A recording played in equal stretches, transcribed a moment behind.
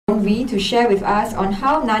Joan Wee to share with us on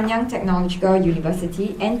how Nanyang Technological University,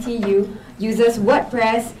 NTU, uses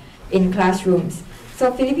WordPress in classrooms.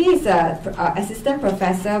 So Felipe is an assistant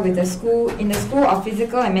professor with the in the School of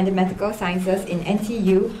Physical and Mathematical Sciences in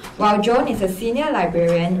NTU, while Joan is a senior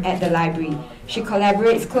librarian at the library. She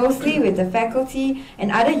collaborates closely with the faculty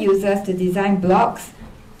and other users to design blogs,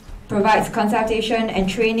 provides consultation and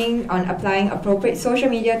training on applying appropriate social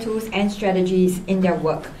media tools and strategies in their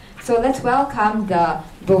work. So let's welcome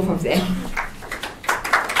both of them.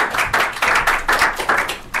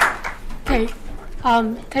 Okay,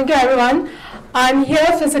 thank you everyone. I'm here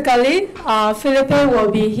physically. Felipe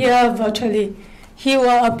will be here virtually. He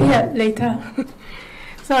will appear later.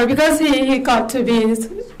 Sorry, because he got to be in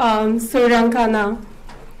Sri Lanka now.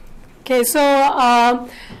 Okay, so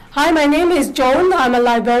hi, my name is Joan. I'm a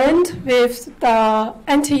librarian with the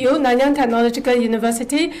NTU, Nanyang Technological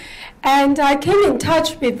University, and I came in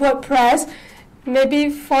touch with WordPress maybe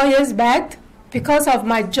 4 years back because of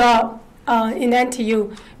my job in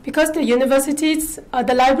NTU. Because the universities,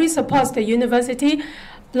 the library supports the university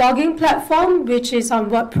blogging platform, which is on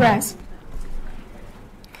WordPress.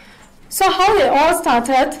 So how it all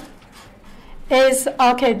started is,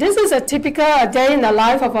 okay, this is a typical day in the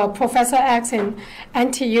life of a Professor X in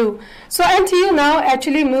NTU. So NTU now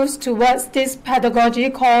actually moves towards this pedagogy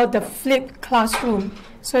called the flipped classroom.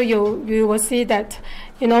 So you will see that,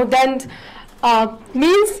 then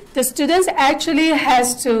means the students actually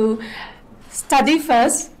has to study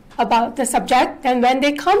first about the subject, and when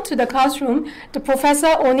they come to the classroom, the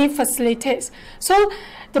professor only facilitates. So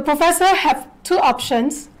the professor have two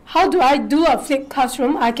options. How do I do a flipped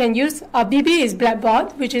classroom? I can use BB is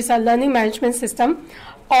Blackboard, which is a learning management system,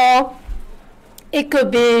 or it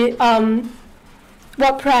could be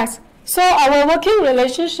WordPress. So our working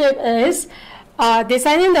relationship is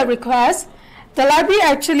designing the request. The library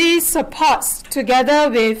actually supports together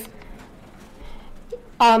with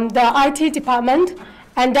the IT department,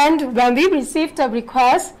 and then when we receive the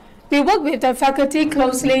request, we work with the faculty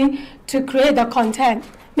closely to create the content.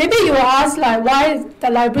 Maybe you will ask why the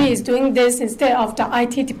library is doing this instead of the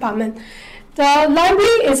IT department. The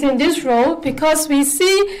library is in this role because we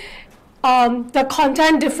see the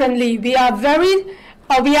content differently. We are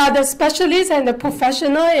the specialists and the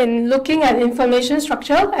professional in looking at information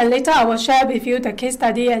structure, and later I will share with you the case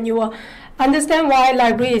study and you will understand why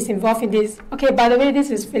library is involved in this. Okay, by the way, this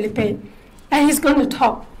is Felipe, and he's going to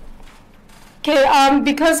talk. Okay,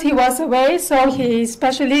 because he was away, so he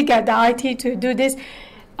specially got the IT to do this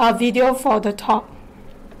video for the talk.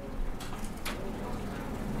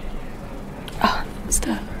 Is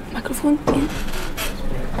the microphone in?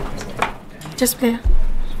 Just play.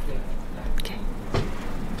 Okay.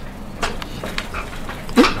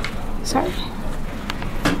 Sorry.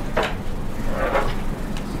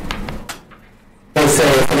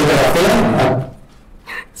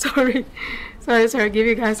 Sorry, give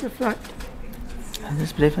you guys a flood. I'll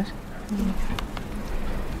just play first.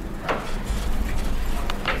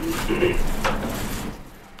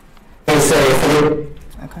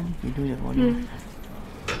 I can't do the volume.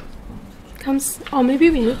 Comes, or maybe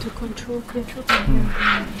we need to control. Yeah.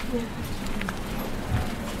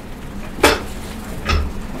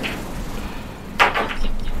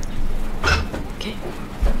 Okay.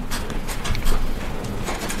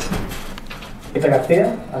 Felipe Garcia,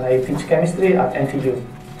 and I teach chemistry at NTU.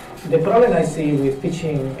 The problem I see with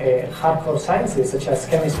teaching hardcore sciences such as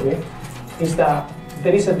chemistry is that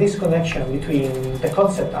there is a disconnection between the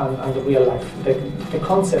concept and the real life. The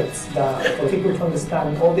concepts that for people to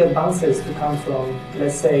understand all the advances to come from,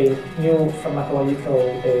 let's say, new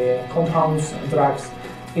pharmacological compounds, drugs,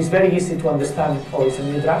 it's very easy to understand, oh, it's a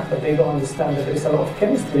new drug, but they don't understand that there is a lot of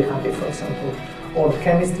chemistry behind it, for example, or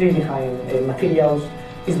chemistry behind materials.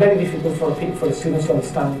 It's very difficult for the students to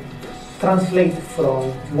understand, translate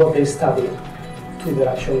from what they study to their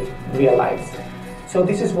actual real lives. So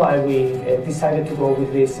this is why we decided to go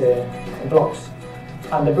with these blogs.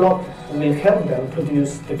 And the blog will help them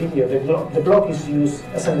produce the video. The blog is used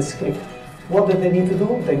as a script. What do they need to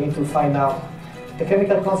do? They need to find out the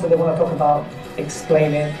chemical concept they want to talk about,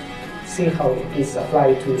 explain it, see how it is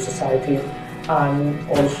applied to society, and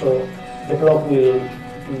also the blog will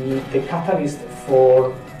be the catalyst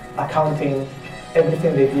for accounting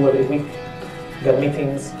everything they do every week, their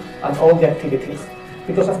meetings, and all the activities.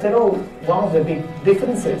 Because after all, one of the big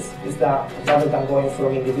differences is that rather than going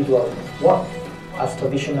from individual work as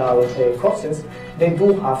traditional courses, they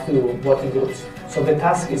do have to work in groups. So the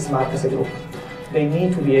task is marked as a group. They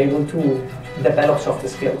need to be able to develop soft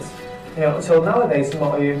skills. So nowadays,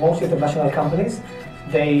 most international companies,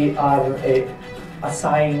 they are the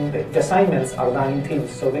assignments are done in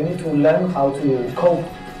teams. So they need to learn how to code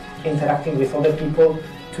interacting with other people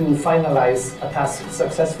to finalize a task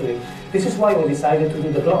successfully. This is why we decided to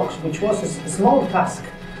do the blogs, which was a small task.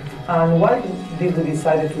 And why did we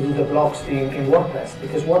decide to do the blogs in WordPress?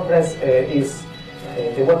 Because WordPress is,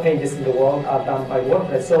 the web pages in the world are done by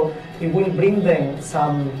WordPress, so it will bring them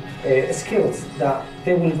some skills that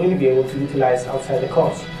they will really be able to utilize outside the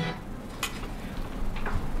course.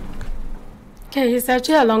 Okay, it's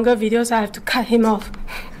actually a longer video, so I have to cut him off.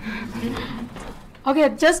 Okay,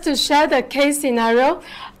 just to share the case scenario,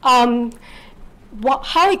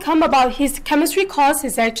 how it come about. His chemistry course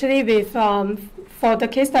is actually with, for the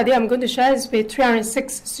case study I'm going to share, is with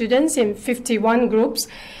 306 students in 51 groups.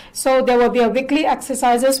 So there will be a weekly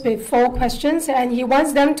exercises with 4 questions, and he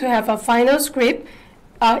wants them to have a final script,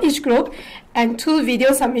 each group, and 2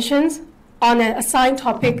 video submissions on an assigned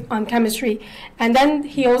topic on chemistry. And then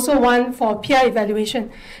he also wants for peer evaluation.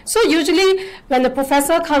 So usually when the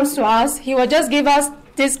professor comes to us, he will just give us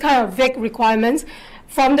this kind of vague requirements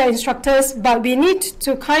from the instructors, but we need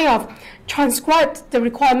to kind of transcribe the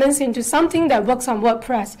requirements into something that works on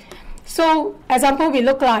WordPress. So example, we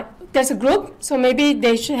look like there's a group, so maybe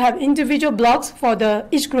they should have individual blogs for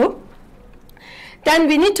each group. Then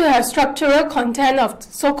we need to have structural content of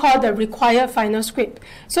so-called the required final script.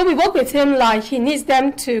 So we work with him like he needs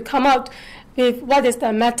them to come out with what is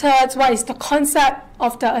the methods, what is the concept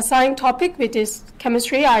of the assigned topic, which is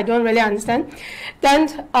chemistry. I don't really understand.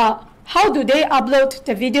 Then how do they upload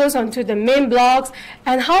the videos onto the main blogs,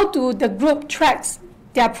 and how do the group tracks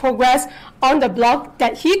their progress on the blog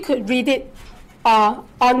that he could read it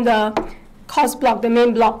on the course blog, the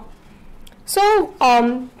main blog. So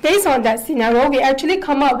based on that scenario, we actually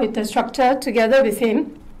come up with the structure together with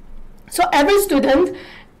him. So every student,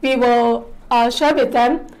 we will share with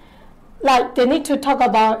them, like they need to talk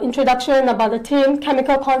about introduction, about the team,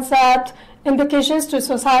 chemical concept, implications to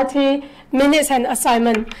society, minutes and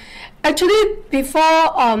assignment. Actually, before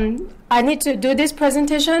I need to do this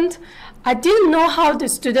presentation, I didn't know how the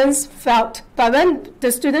students felt. But when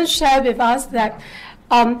the students shared with us that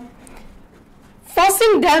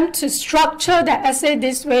forcing them to structure the essay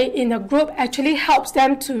this way in a group actually helps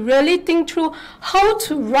them to really think through how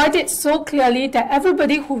to write it so clearly that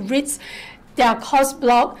everybody who reads their course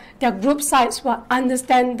blog, their group sites will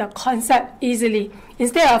understand the concept easily.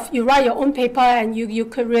 Instead of you write your own paper and you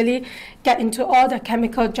could really get into all the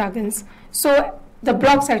chemical jargons. So the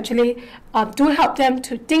blogs actually do help them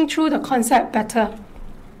to think through the concept better.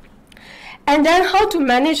 And then how to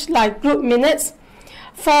manage like group minutes.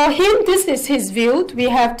 For him, this is his view. We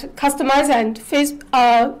have to customize, and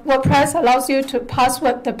WordPress allows you to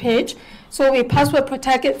password the page. So we password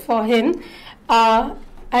protect it for him.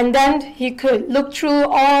 And then he could look through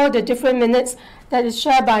all the different minutes that is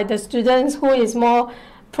shared by the students, who is more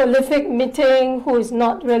prolific meeting, who is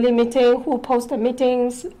not really meeting, who posts the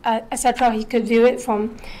meetings, etc. He could view it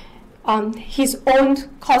from his own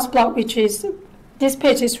course blog, which is, this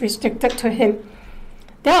page is restricted to him.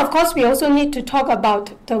 Then, of course, we also need to talk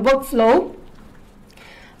about the workflow.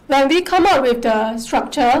 When we come up with the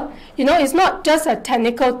structure, it's not just a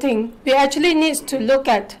technical thing. We actually need to look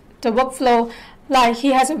at the workflow. Like he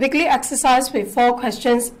has a weekly exercise with 4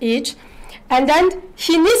 questions each. And then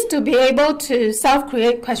he needs to be able to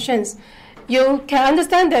self-create questions. You can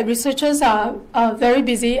understand that researchers are very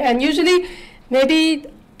busy, and usually maybe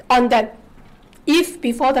on that if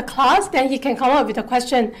before the class, then he can come up with a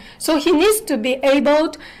question. So he needs to be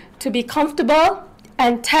able to be comfortable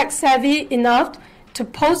and tech savvy enough to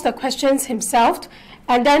pose the questions himself.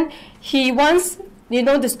 And then he wants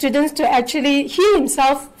the students to actually, he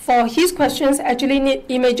himself, for his questions, actually need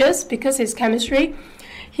images because it's chemistry.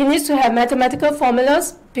 He needs to have mathematical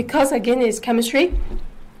formulas because, again, it's chemistry.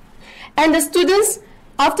 And the students,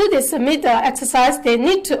 after they submit the exercise, they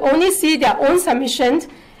need to only see their own submission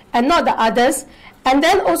and not the others. And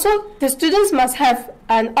then also, the students must have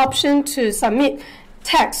an option to submit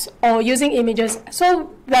text or using images.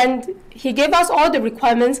 So when he gave us all the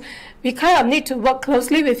requirements, we kind of need to work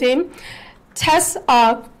closely with him, test,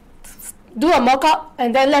 do a mock-up,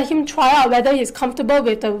 and then let him try out whether he's comfortable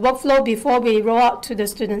with the workflow before we roll out to the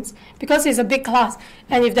students. Because it's a big class,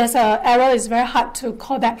 and if there's an error, it's very hard to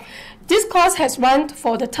call back. This course has run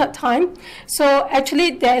for the 3rd time, so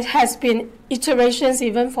actually there has been iterations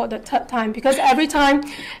even for the 3rd time, because every time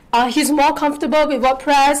he's more comfortable with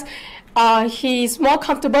WordPress, he's more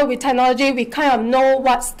comfortable with technology, we kind of know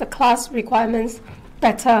what's the class requirements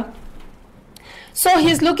better. So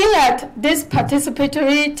he's looking at these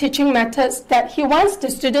participatory teaching methods that he wants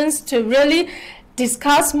the students to really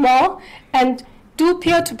discuss more and do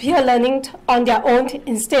peer-to-peer learning on their own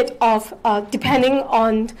instead of depending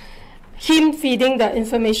on him feeding the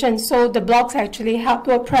information. So the blogs actually help,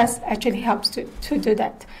 WordPress actually helps to do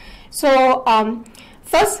that. So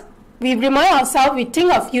first, we remind ourselves, we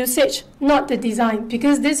think of usage, not the design,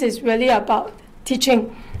 because this is really about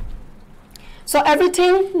teaching. So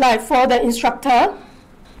everything like for the instructor,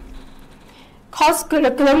 course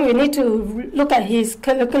curriculum, we need to look at his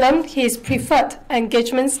curriculum, his preferred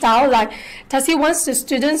engagement style. Like, does he wants the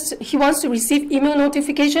students, he wants to receive email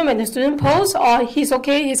notification when the student posts, or he's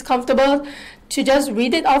okay, he's comfortable to just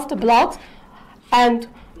read it off the blog? And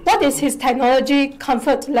what is his technology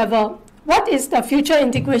comfort level? What is the future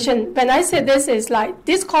integration? When I say this, is like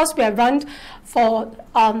this course we have run for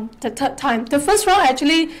the third time. The first round,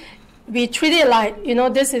 actually, we treat it like, you know,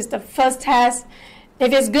 this is the first test.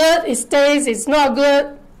 If it's good, it stays. It's not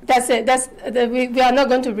good, that's it. We are not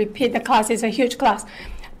going to repeat the class. It's a huge class.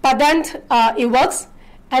 But then it works.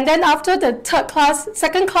 And then after the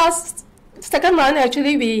second run,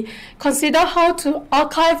 actually, we consider how to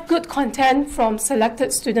archive good content from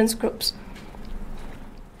selected students groups.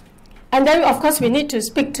 And then, of course, we need to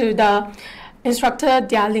speak to the instructor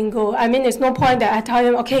their lingo. I mean, there's no point that I tell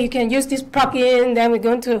him, okay, you can use this plugin, then we're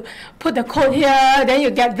going to put the code here, then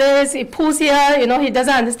you get this, it pulls here, you know, he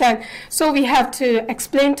doesn't understand. So we have to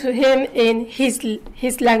explain to him in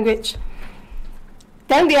his language.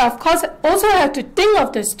 Then we, of course, also have to think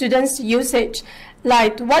of the student's usage.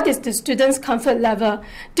 Like, what is the student's comfort level?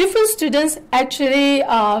 Different students actually,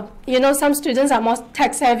 you know, some students are more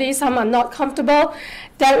tech savvy, some are not comfortable.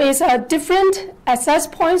 There is a different access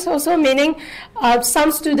points also, meaning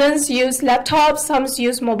some students use laptops, some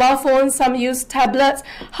use mobile phones, some use tablets.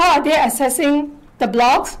 How are they accessing the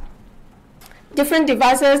blogs? Different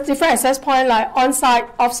devices, different access point, like on-site,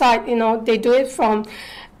 off-site, you know, they do it from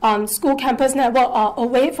school campus network or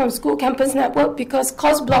away from school campus network, because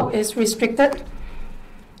course block is restricted.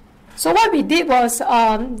 So what we did was,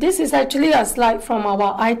 this is actually a slide from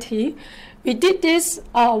our IT. We did this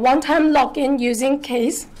one-time login using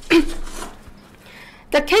Case.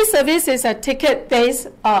 The Case service is a ticket-based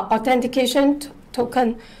authentication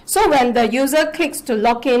token. So when the user clicks to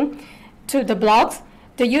log in to the blogs,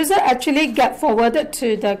 the user actually gets forwarded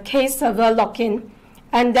to the Case server login.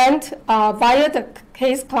 And then via the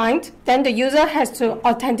Case client, then the user has to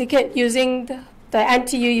authenticate using the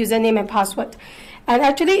NTU username and password. And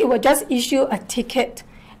actually, it will just issue a ticket.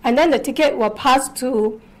 And then the ticket will pass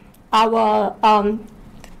to our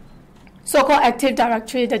so-called Active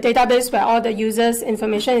Directory, the database where all the users'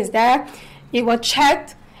 information is there. It will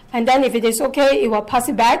check, and then if it is okay, it will pass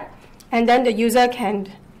it back, and then the user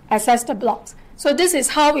can access the blogs. So this is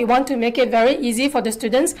how we want to make it very easy for the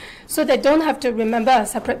students, so they don't have to remember a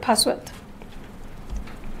separate password.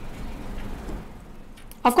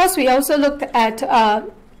 Of course, we also looked at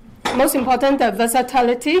most important, the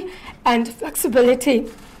versatility and flexibility.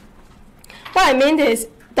 What I mean is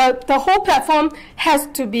the whole platform has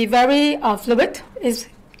to be very fluid, is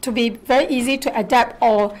to be very easy to adapt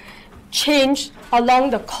or change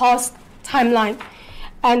along the course timeline.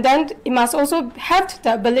 And then it must also have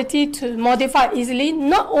the ability to modify easily,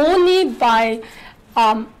 not only by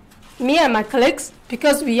me and my colleagues,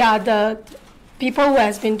 because we are the people who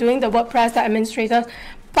has been doing the WordPress, the administrators,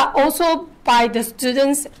 but also by the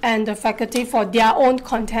students and the faculty for their own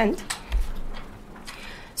content.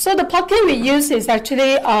 So the plugin we use is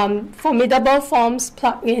actually Formidable Forms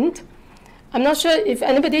plugin. I'm not sure if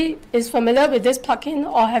anybody is familiar with this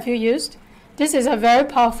plugin or have you used. This is a very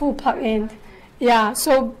powerful plugin. Yeah,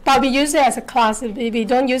 so but we use it as a class. We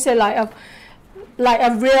don't use it like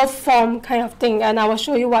a real form kind of thing, and I will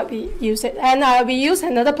show you what we use it. And we use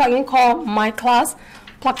another plugin called My Class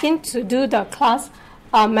plugin to do the class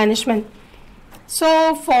management.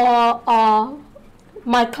 So for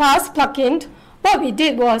My Class plugin, what we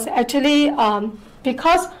did was actually,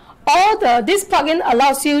 because this plugin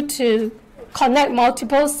allows you to connect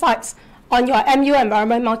multiple sites on your MU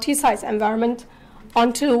environment, multi-site environment,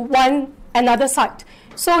 onto another site.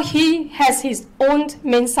 So he has his own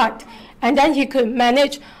main site, and then he could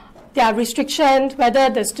manage their restrictions, whether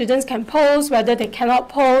the students can post, whether they cannot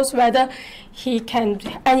post, whether he can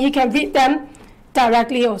read them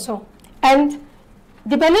directly also. And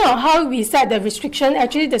depending on how we set the restriction,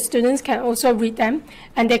 actually the students can also read them,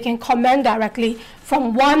 and they can comment directly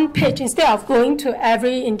from one page instead of going to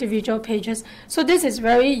every individual pages. So this is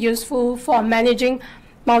very useful for managing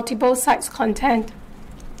multiple sites content.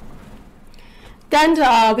 Then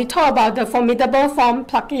we talk about the Formidable Form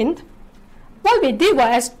plugin. What we did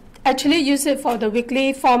was actually use it for the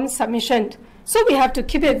weekly form submission. So we have to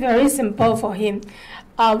keep it very simple for him.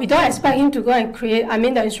 We don't expect him to go and create,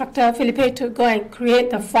 the instructor, Felipe, to go and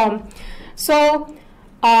create the form. So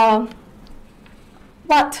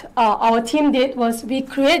what our team did was we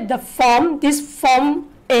create the form, this form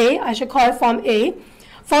A, I should call it form A,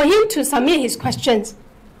 for him to submit his questions.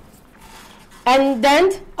 And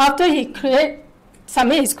then after he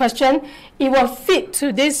submit his question, it will fit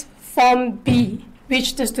to this form B,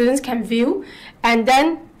 which the students can view, and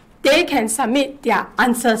then they can submit their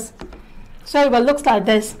answers. So it will look like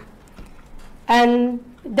this. And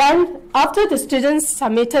then after the students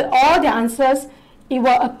submitted all their answers, it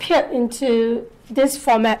will appear into this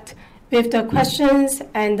format with the questions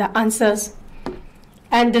and the answers.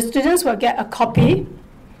 And the students will get a copy.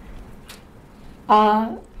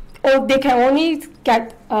 Or they can only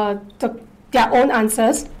get their own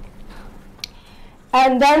answers.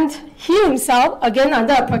 And then he himself, again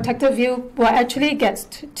under a protected view, will actually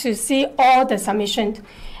get to see all the submissions.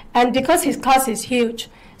 And because his class is huge,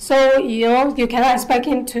 so you cannot expect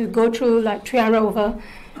him to go through like 300 over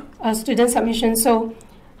student submissions. So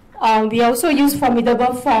we also use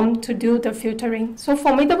formidable form to do the filtering. So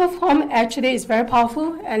formidable form actually is very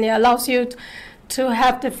powerful, and it allows you to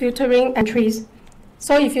have the filtering entries.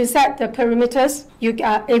 So if you set the parameters, you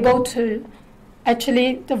are able to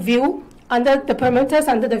actually the view under the parameters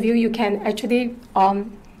under the view, you can actually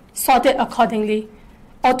sort it accordingly,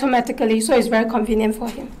 automatically. So it's very convenient for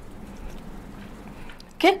him.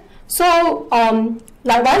 Okay, so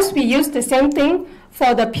likewise, we use the same thing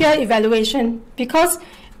for the peer evaluation, because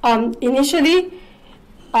initially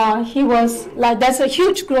he was like, there's a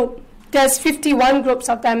huge group. There's 51 groups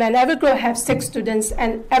of them, and every group has 6 students,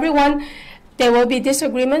 and everyone, there will be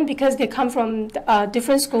disagreement because they come from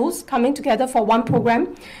different schools coming together for one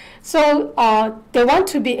program. So they want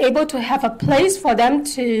to be able to have a place for them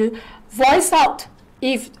to voice out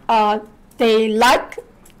if they like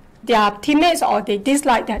their teammates or they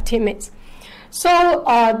dislike their teammates. So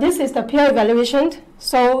this is the peer evaluation.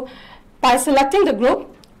 So by selecting the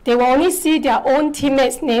group, they will only see their own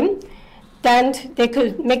teammate's name. Then they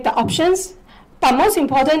could make the options. But most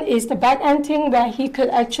important is the back-end thing, where he could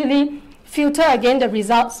actually filter again the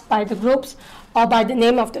results by the groups or by the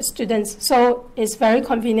name of the students. So it's very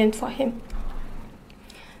convenient for him.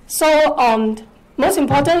 So most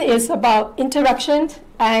important is about interaction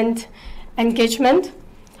and engagement.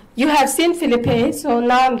 You have seen Felipe, so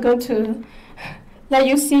now I'm going to let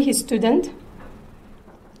you see his student.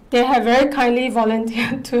 They have very kindly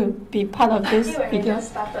volunteered to be part of this video. When we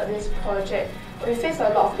just started this project, we faced a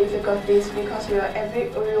lot of difficulties because we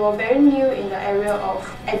were very new in the area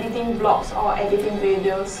of editing blogs or editing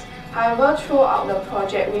videos. However, throughout the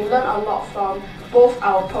project, we learned a lot from both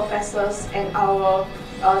our professors and our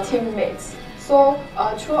teammates. So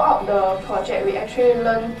throughout the project, we actually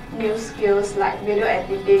learned new skills like video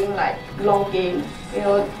editing, like blogging,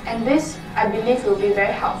 and this, I believe, will be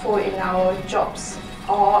very helpful in our jobs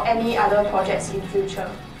or any other projects in future.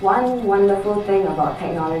 One wonderful thing about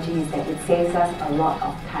technology is that it saves us a lot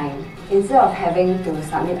of time. Instead of having to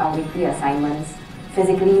submit our weekly assignments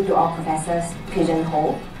physically to our professor's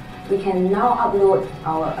pigeonhole, we can now upload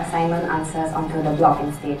our assignment answers onto the blog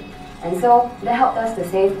instead. And so that helped us to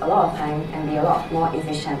save a lot of time and be a lot more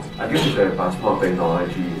efficient. I guess with the advancement of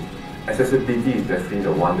technology, accessibility is definitely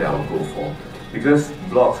the one that I will go for. Because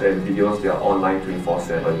blogs and videos, they are online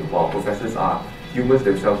 24/7, while professors are humans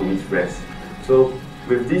themselves who need rest. So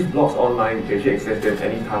with these blogs online, you can actually access them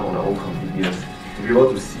anytime on our own convenience to be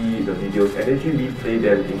able to see the videos and actually replay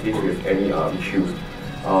them in case we have any issues.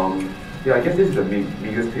 Yeah, I guess this is the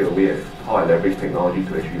biggest takeaway of how I leverage technology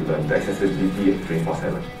to actually learn, the accessibility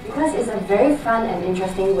 24/7. Because it's a very fun and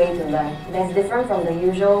interesting way to learn. That's different from the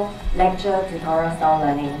usual lecture, tutorial style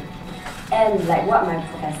learning. And like what my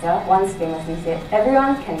professor once famously said,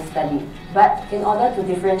 everyone can study, but in order to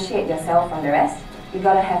differentiate yourself from the rest, you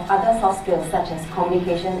gotta have other soft skills such as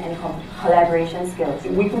communication and collaboration skills.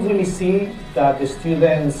 We could really see that the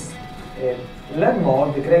students learn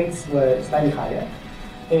more, the grades were slightly higher,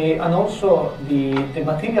 and also the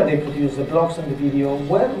material they produced, the blogs and the video,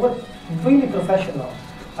 were really professional.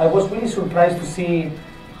 I was really surprised to see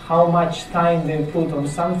how much time they put on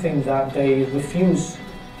something that they refuse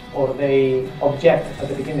or they object at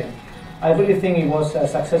the beginning. I really think it was a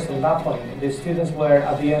success from that point. The students were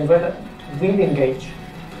at the end really engaged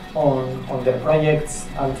on their projects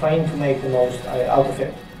and trying to make the most out of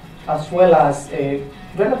it, as well as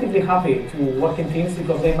relatively happy to work in teams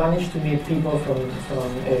because they managed to meet people from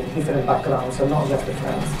different backgrounds and not just the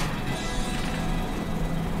friends.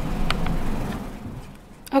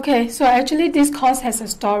 Okay, so actually this course has a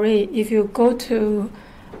story. If you go to,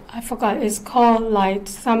 I forgot, it's called like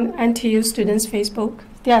some NTU students Facebook.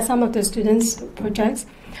 There are some of the students' projects.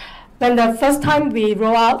 When the first time we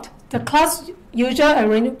roll out, the class usual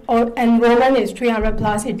enrollment is 300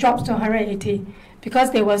 plus, it drops to 180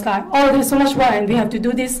 because they was like, oh, there's so much work and we have to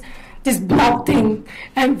do this blog thing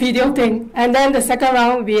and video thing. And then the second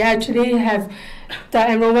round, we actually have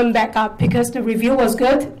the enrollment back up because the review was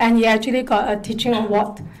good and he actually got a teaching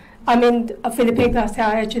award. I mean, Felipe Garcia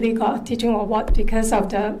actually got a teaching award because of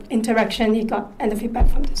the interaction he got and the feedback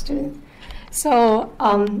from the students. So,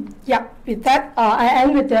 yeah, with that, I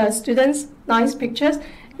end with the students' nice pictures.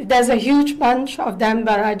 There's a huge bunch of them,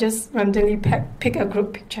 but I just randomly pick a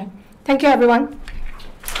group picture. Thank you, everyone.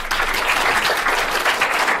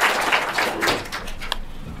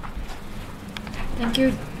 Thank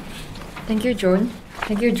you. Thank you, Joan.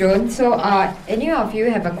 Thank you, Joan. So, any of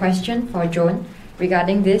you have a question for Joan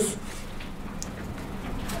regarding this?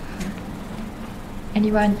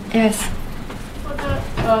 Anyone? Yes. For the,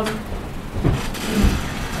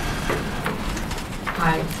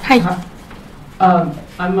 Hi. Hi.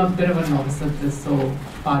 I'm a bit of a novice at this, so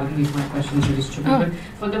pardon me if my question is really stupid. But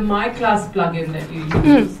for the My Class plugin that you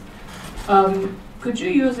use, could you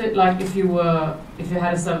use it like if you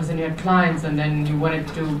had a service and you had clients and then you wanted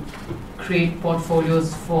to create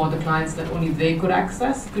portfolios for the clients that only they could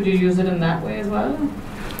access? Could you use it in that way as well?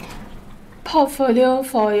 Portfolio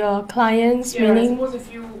for your clients, Yeah, meaning I suppose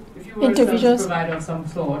if you were a service provider of some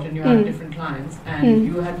sort and you had different clients and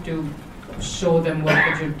you had to show them work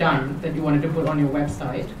that you've done that you wanted to put on your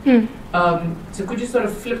website. So could you sort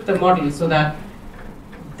of flip the model so that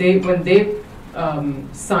when they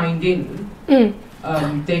signed in,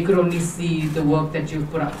 they could only see the work that you've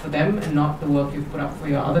put up for them and not the work you've put up for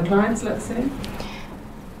your other clients, let's say?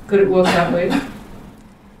 Could it work that way?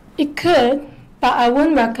 It could, but I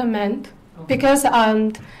wouldn't recommend because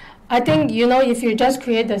I think, if you just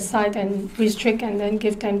create the site and restrict and then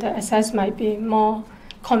give them the access might be more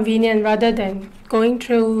convenient rather than going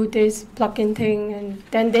through this plugin thing and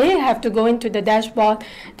then they have to go into the dashboard,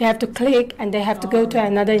 they have to click and they have to go to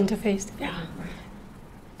another interface. Yeah.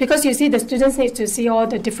 Because you see the students need to see all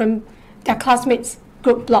the different, their classmates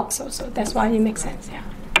group blocks also. That's why it makes sense, yeah.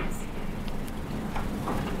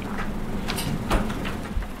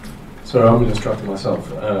 So I'm an instructor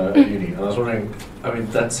myself at uni, and I was wondering,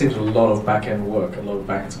 that seems a lot of back-end work, a lot of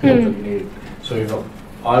back-end support that you need. So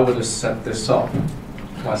I would have set this up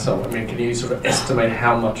myself. Can you sort of estimate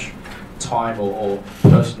how much time or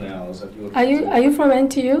person hours that you would... Are you from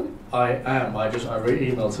NTU? I am. I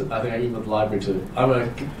emailed to, I think I emailed the library to... I'm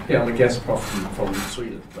a guest prof from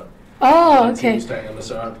Sweden, but... Oh, okay. Staying on the,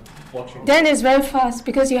 so I'm watching... Then it's very fast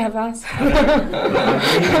because you have us. I'm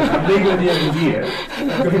leaving at the end of the year.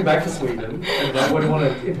 I'm going back to Sweden, and I would want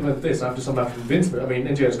to implement this. I have to somehow convince me.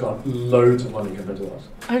 NTU has got loads of money compared to us.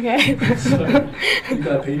 Okay. So you've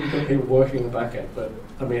got people working in the back end, but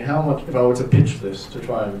how much, if I were to pitch this to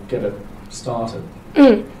try and get it started,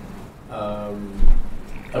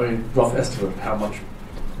 rough estimate of how much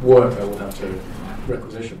work I would have to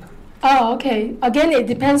requisition. Oh, okay. Again, it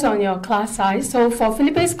depends on your class size. So for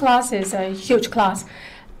Felipe's class, it's a huge class.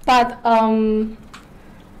 But I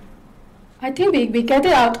think we get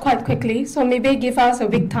it out quite quickly, so maybe give us a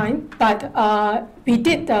week time. But we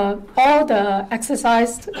did all the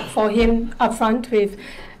exercise for him upfront with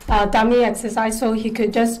dummy exercise, so he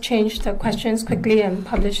could just change the questions quickly and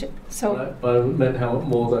publish it. So, but I meant how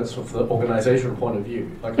more that's from the organizational point of view.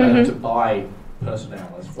 Like I have to buy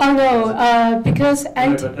personnel. Oh no, because not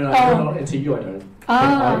NTU, I don't.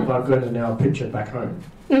 If I'm going to now pitch it back home,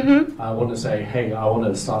 I want to say, hey, I want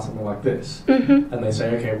to start something like this, and they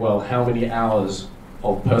say, okay, well, how many hours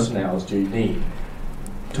of personnel do you need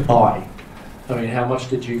to buy? How much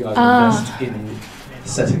did you guys invest in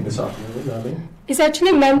setting this up? You know what I mean? It's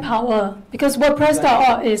actually manpower because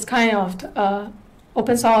WordPress.org is kind of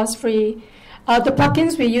open source, free. The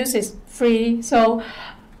plugins we use is free, so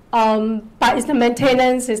but it's the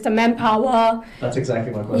maintenance, it's the manpower. That's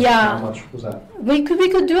exactly my question. Yeah. How much was that? We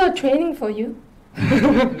could do a training for you. I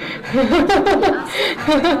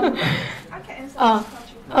can answer this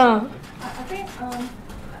question. I think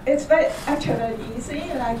it's actually easy,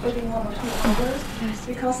 like within 1 or 2 hours,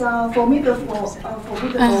 because formidable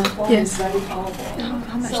form is very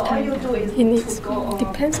powerful. So all you do is to go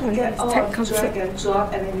depends on get all tech drag and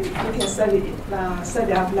drop, and then you can set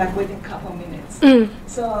it up like within a couple of minutes.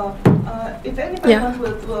 So if anybody wants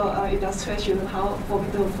to do an illustration of how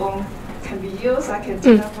formidable form can be used, I can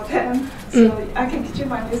do that for them. So I can give you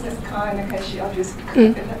my business card and I can share just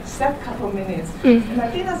in a couple of minutes. And I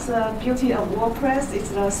think that's the beauty of WordPress, it's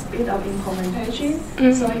the speed of implementation.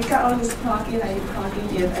 So you got all this plugin and you plug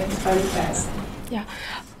it in and it's very fast. Yeah,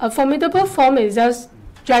 a formidable form is just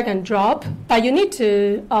drag and drop, but you need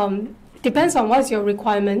to, depends on what's your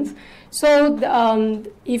requirements. So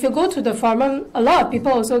if you go to the forum, a lot of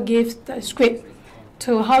people also give the script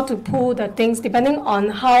to how to pull the things depending on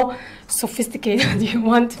how sophisticated you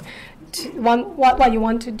what you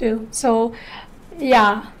want to do. So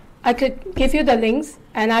yeah, I could give you the links,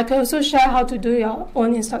 and I could also share how to do your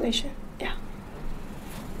own installation. Yeah.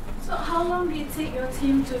 So how long did it take your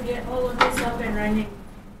team to get all of this up and running?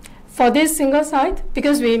 For this single site,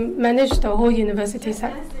 because we manage the whole university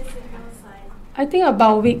site. When is this single site? I think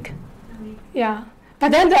about a week. Yeah.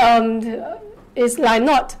 But then it's like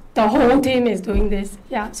not the whole team is doing this.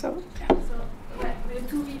 Yeah. So. Yeah. So like with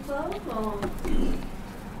 2 people or?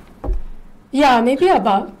 Yeah, maybe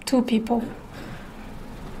about 2 people.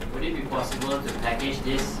 Would it be possible to package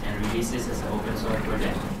this and release this as an open source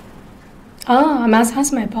project? I must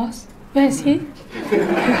ask my boss. Where is he?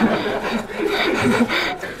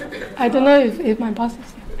 I don't know if my boss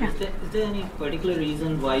is here. Yeah. Is there any particular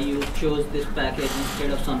reason why you chose this package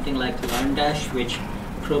instead of something like LearnDash, which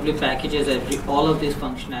probably packages all of this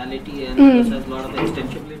functionality and has a lot of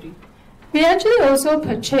extensibility? We actually also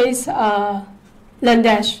purchased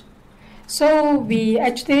LearnDash. So we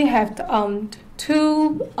actually have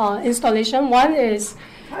 2 installations. One is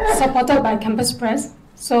supported by Campus Press.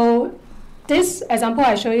 So this example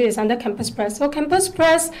I show you is under Campus Press. So Campus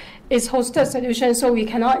Press is hosted solution, so we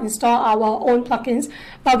cannot install our own plugins.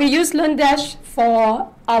 But we use LearnDash for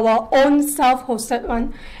our own self-hosted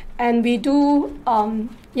one, and we do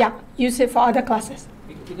use it for other classes.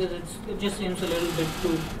 Because it just seems a little bit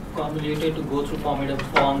too convoluted to go through formidable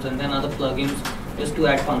forms and then other plugins just to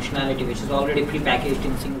add functionality, which is already pre-packaged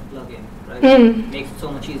in single plugin, right? Makes it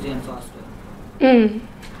so much easier and faster.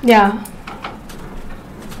 Yeah.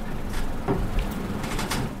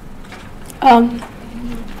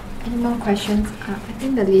 Any more questions? I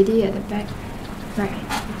think the lady at the back. Right.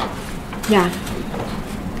 Yeah.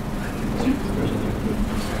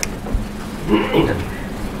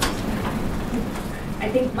 I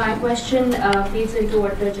think my question feeds into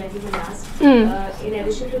what the gentleman asked. In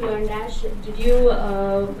addition to LearnDash, did you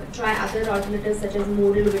try other alternatives such as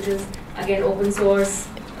Moodle, which is again open source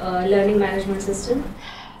learning management system?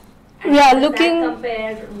 And we are does looking. that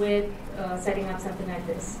compare with setting up something like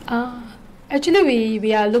this? Actually,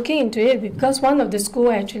 we are looking into it because one of the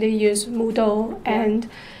schools actually use Moodle, and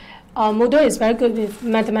Moodle is very good with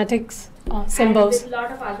mathematics symbols. And with a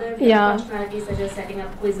lot of other functionalities such as setting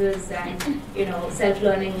up quizzes and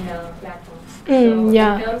self-learning platforms. In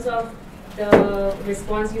terms of the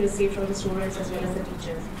response you receive from the students as well as the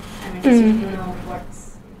teachers, I'm interested to know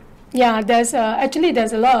what's. Yeah, there's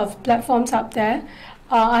a lot of platforms up there.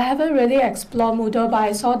 I haven't really explored Moodle, but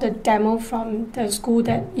I saw the demo from the school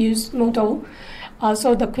that used Moodle.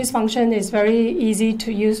 So the quiz function is very easy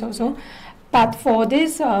to use also. But for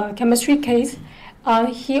this chemistry case,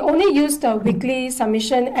 he only used the weekly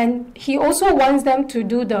submission, and he also wants them to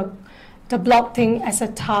do the blog thing as a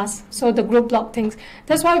task, so the group blog things.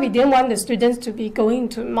 That's why we didn't want the students to be going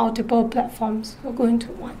to multiple platforms, so going to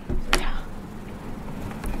one. Yeah.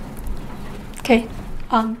 Okay.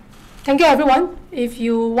 Thank you, everyone. If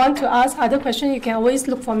you want to ask other questions, you can always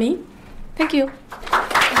look for me. Thank you.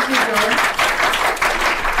 Thank you, Joan.